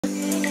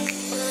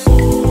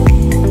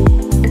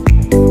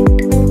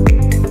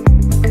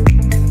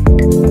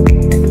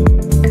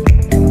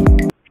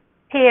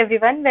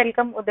everyone,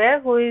 welcome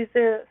Uday, who is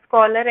a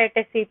scholar at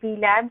SAP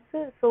Labs.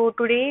 So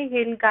today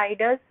he'll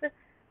guide us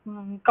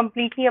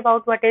completely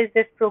about what is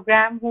this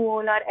program, who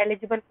all are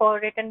eligible for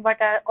it, and what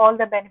are all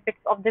the benefits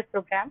of this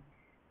program.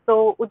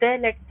 So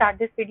Uday, let's start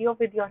this video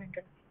with your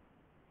introduction.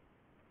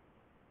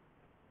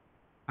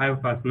 Hi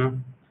Upasana.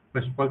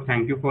 First of all,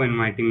 thank you for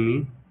inviting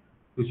me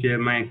to share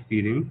my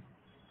experience,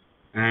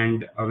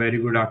 and a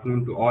very good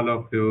afternoon to all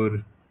of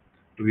your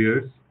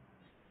viewers.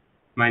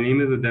 My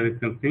name is Uday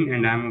Singh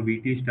and I am a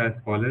VT Star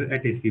Scholar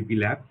at SAP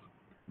Labs,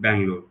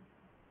 Bangalore.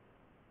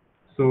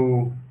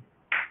 So,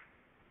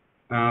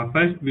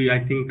 first, I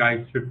think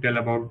I should tell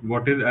about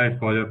what is a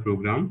scholar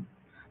program.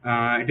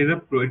 It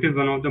is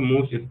one of the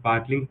most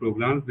sparkling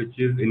programs which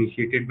is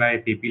initiated by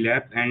SAP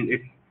Labs and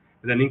it's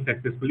running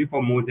successfully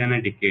for more than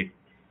a decade.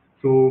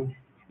 So,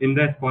 in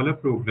the scholar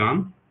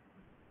program,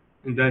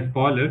 the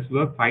scholars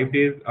work 5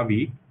 days a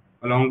week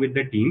along with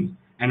the teams,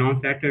 and on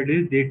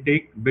Saturdays they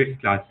take BITS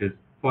classes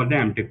for the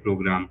MTech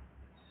program.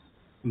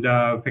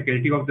 The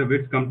faculty of the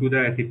BITS come to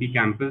the SAP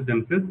campus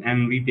themselves,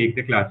 and we take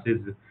the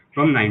classes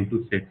from 9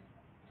 to 6.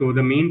 So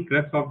the main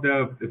crux of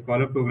the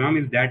scholar program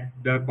is that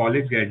the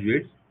college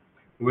graduates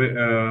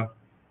will,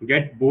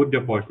 get both the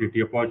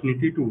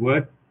opportunity to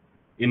work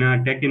in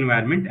a tech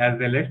environment as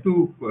well as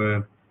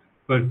to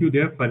pursue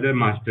their further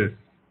masters.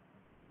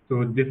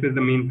 So this is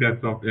the main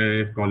crux of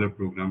a scholar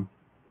program.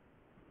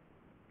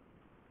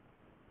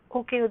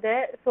 Okay,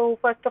 Uday. So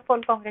first of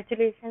all,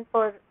 congratulations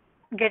for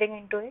getting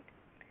into it.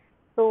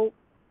 So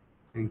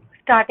Thank you.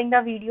 starting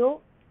the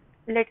video,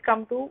 let's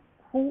come to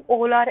who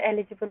all are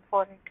eligible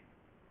for it.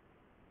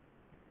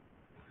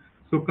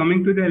 So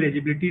coming to the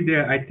eligibility,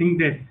 there I think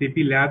the SAP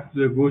Labs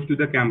goes to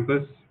the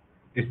campus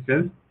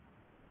itself.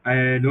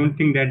 I don't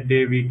think that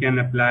we can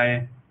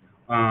apply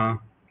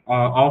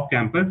off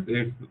campus.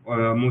 It's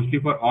mostly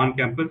for on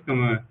campus.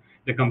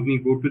 The company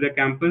go to the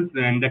campus,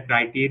 and the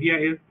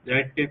criteria is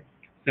that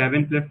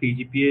 7+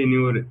 CGPA in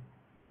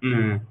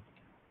your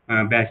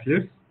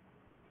bachelor's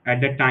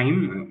at the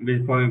time,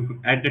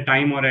 at the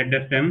time or at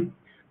the STEM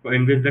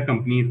in which the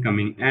company is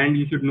coming, and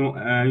you should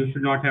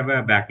not have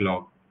a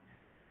backlog.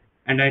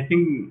 And I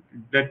think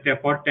that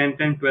for 10th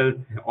and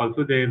 12th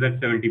also there is a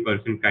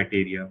 70%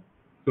 criteria.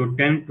 So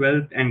 10th,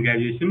 12th and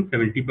graduation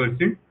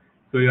 70%.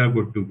 So you are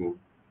good to go.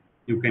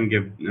 You can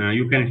give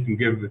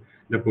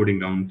the coding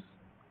rounds.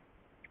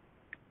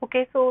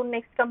 Okay, so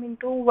next coming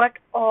to what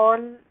all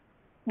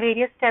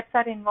various steps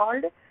are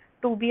involved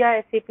to be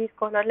a SAP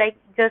scholar. Like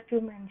just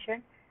you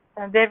mentioned,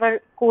 there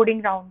were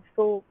coding rounds.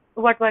 So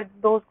what were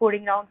those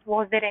coding rounds?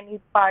 Was there any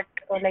part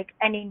like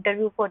any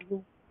interview for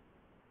you?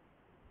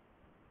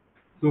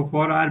 So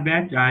for our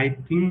batch, I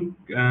think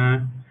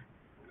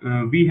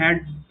we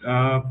had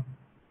a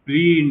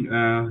pre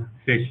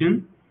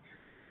session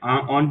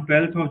on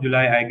 12th of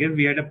July. I guess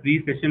we had a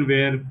pre-session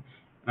where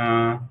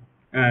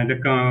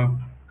the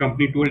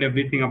company told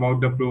everything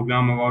about the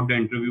program, about the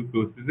interview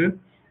processes,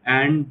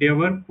 and there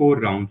were 4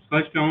 rounds.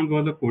 First round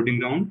was a coding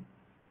round,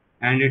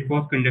 and it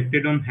was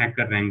conducted on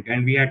HackerRank,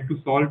 and we had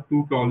to solve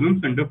 2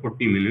 problems under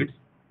 40 minutes.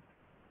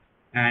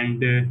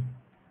 And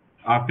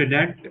after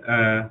that,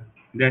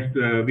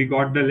 we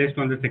got the list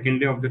on the second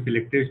day of the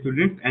selected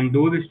students, and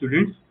those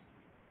students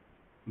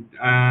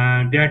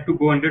they had to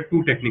go under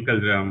 2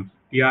 technical rounds,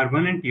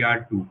 TR1 and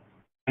TR2.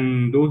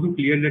 And those who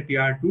cleared the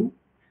TR2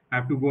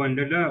 have to go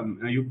under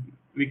the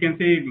we can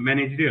say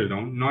managerial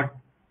round, not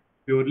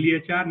purely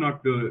HR,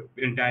 not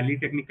entirely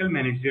technical,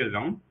 managerial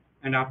round.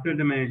 And after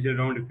the managerial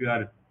round, if you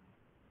are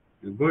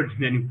good,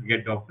 then you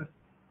get the offer.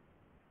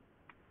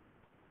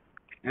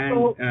 And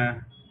So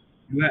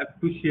you have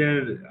to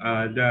share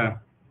the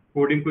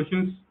coding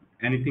questions.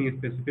 Anything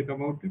specific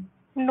about it?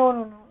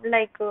 no.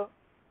 Like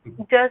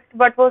just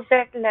what was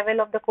that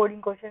level of the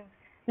coding questions?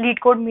 Lead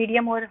code,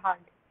 medium or hard?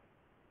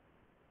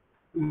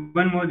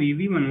 One was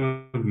easy, one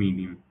was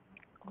medium,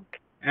 Okay.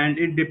 and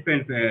it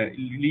depends.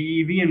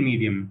 Easy and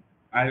medium.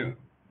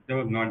 There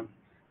was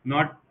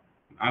not.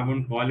 I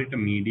won't call it a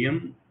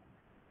medium.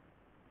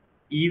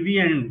 Easy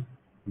and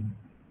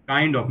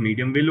kind of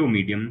medium, below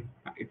medium.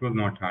 It was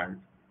not hard.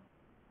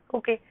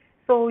 Okay.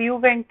 So you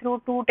went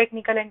through two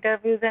technical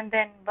interviews and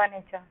then one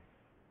HR.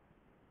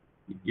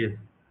 Yes.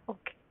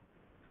 Okay.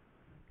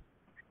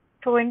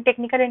 So in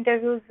technical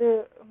interviews,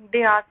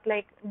 they ask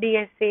like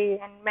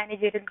DSA and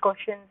managerial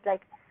questions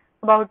like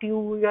about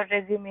you, your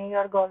resume,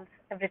 your goals,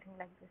 everything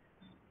like this.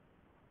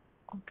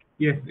 Okay.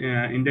 Yes,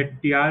 in the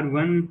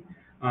TR1,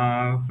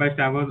 first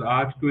I was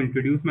asked to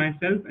introduce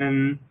myself,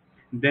 and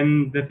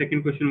then the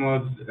second question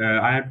was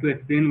I have to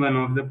explain one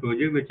of the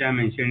project which I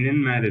mentioned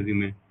in my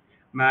resume.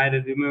 My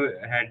resume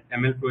had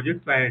ML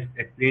projects, so I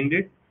explained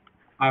it.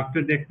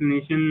 After the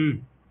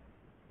explanation,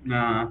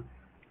 uh,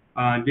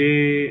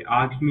 they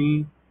asked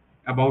me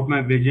about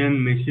my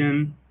vision,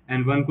 mission,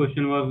 and one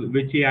question was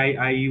which AI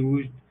I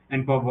used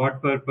and for what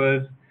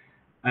purpose,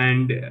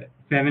 and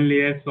 7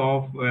 layers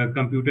of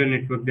computer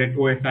network, that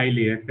OSI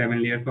layer,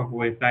 7 layers of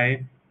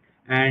OSI,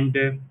 and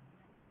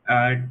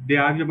they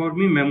asked about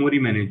me memory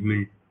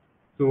management.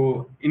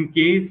 So in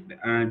case,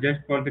 just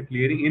for the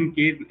clearing, in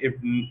case if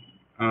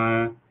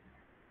uh,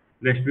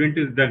 The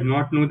student does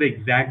not know the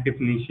exact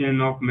definition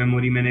of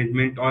memory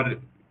management or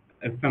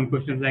some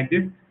questions like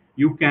this,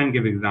 you can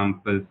give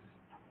examples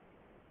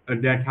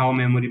that how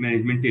memory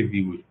management is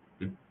used.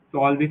 So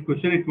all these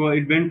questions,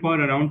 it went for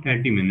around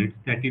 30 minutes,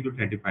 30 to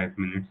 35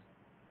 minutes.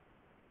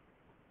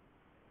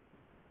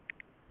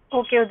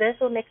 Okay, Uday.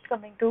 So next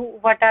coming to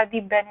what are the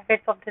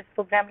benefits of this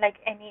program, like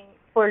any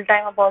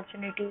full-time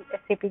opportunity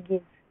SAP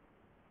gives?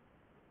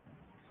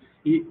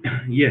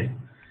 Yes.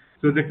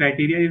 So the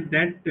criteria is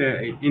that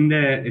in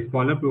the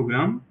scholar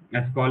program,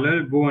 a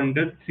scholar go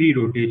under 3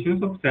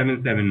 rotations of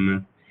 7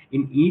 months.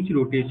 In each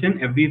rotation,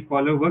 every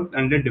scholar works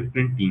under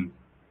different teams.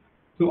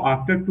 So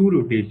after 2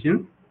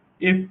 rotations,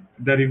 if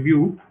the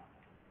review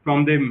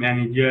from the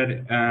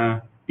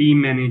manager,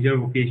 team manager,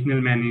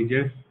 vocational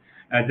managers,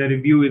 the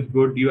review is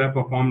good, you have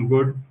performed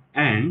good,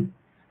 and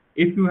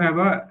if you have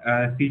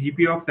a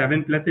CGP of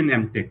 7 plus in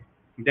MTech,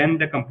 then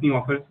the company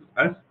offers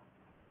us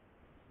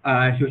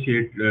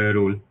associate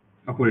role,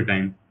 a full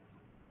time,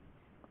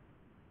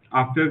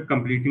 after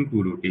completing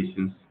 2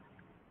 rotations.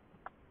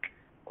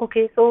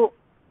 Okay, so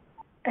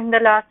in the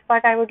last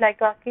part, I would like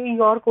to ask you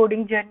your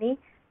coding journey,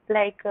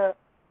 like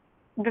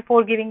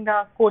before giving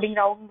the coding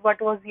round,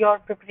 what was your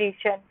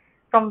preparation,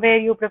 from where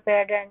you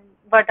prepared, and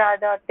what are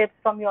the tips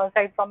from your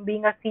side from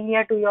being a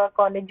senior to your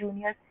college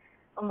juniors,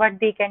 what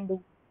they can do?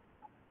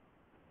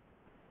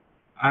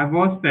 I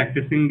was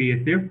practicing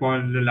DSA for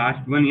the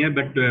last 1 year,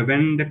 but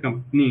when the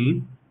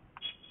company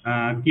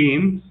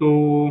came,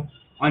 so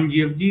on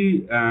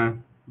GFG,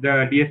 the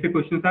DSA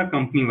questions are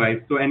company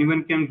wise, so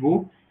anyone can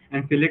go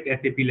and select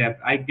SAP Lab.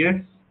 I guess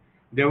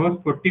there was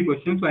 40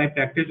 questions, so I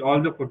practiced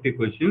all the 40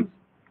 questions,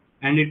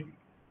 and it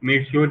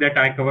made sure that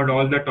I covered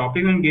all the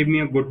topics and gave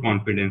me a good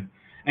confidence.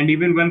 And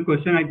even one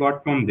question I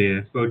got from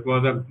there, so it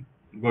was a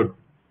good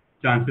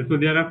chances. So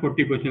there are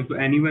 40 questions. So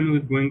anyone who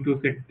is going to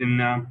sit in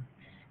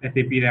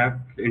SAP RAP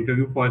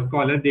interview for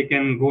Scholar, they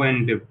can go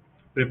and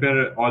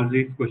prepare all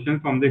these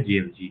questions from the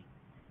GFG.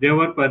 There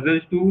were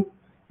puzzles too,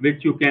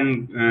 which you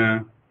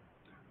can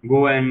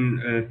go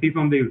and see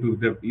from the YouTube.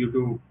 The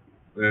YouTube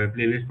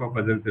playlist for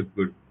puzzles is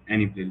good.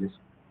 Any playlist.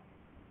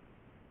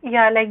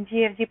 Yeah, like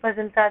GFG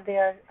puzzles are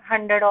there,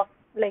 100 of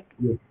like,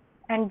 Yes.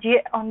 and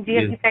on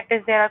Yes. GFG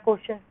practice there are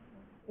questions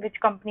which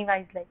company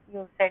wise, like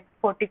you said,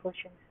 40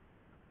 questions.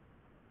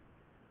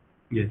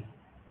 Yes.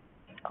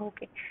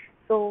 Okay,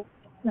 so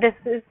this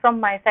is from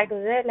my side.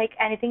 Is there like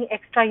anything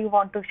extra you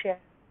want to share?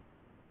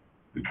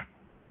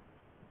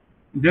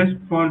 Just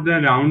for the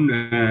round,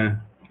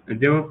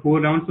 there were 4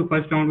 rounds. So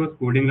first round was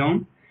coding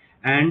round,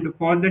 and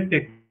for the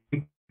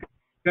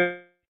technical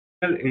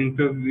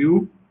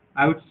interview,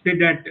 I would say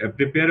that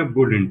prepare a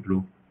good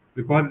intro,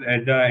 because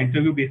the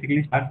interview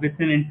basically starts with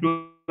an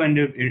intro, and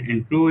if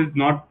intro is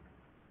not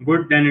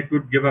good, then it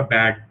would give a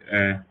bad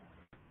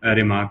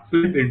remark. So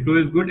if intro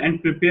is good,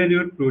 and prepare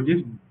your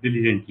project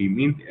diligently,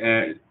 means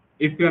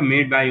if you are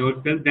made by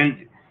yourself,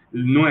 then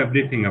know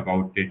everything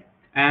about it,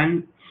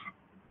 and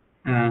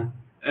uh,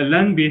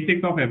 learn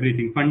basics of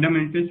everything.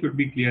 Fundamentals should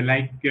be clear,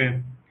 like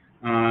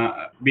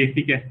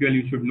basic SQL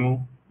you should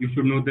know. You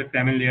should know the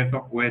 7 layers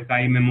of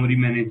OSI, memory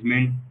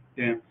management,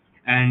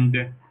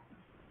 and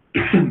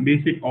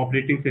basic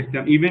operating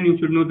system. Even you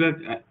should know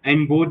that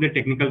in both the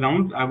technical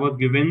rounds, I was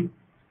given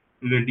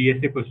the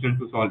DSA question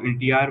to solve. In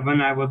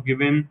TR1, I was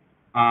given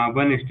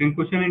one string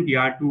question. In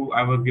TR2,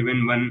 I was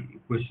given one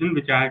question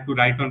which I had to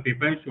write on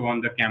paper, show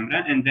on the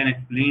camera, and then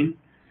explain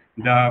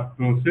the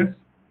process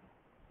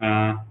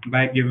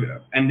by give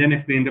and then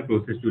explain the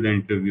process to the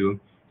interview.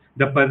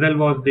 The puzzle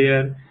was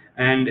there,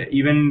 and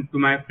even to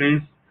my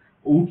friends,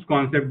 OOPS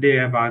concept they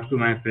have asked to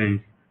my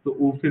friends. So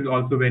OOPS is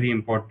also very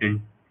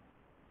important.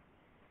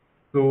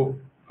 So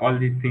all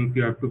these things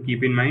you have to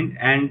keep in mind.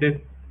 And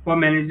for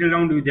managerial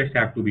round, you just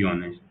have to be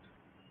honest.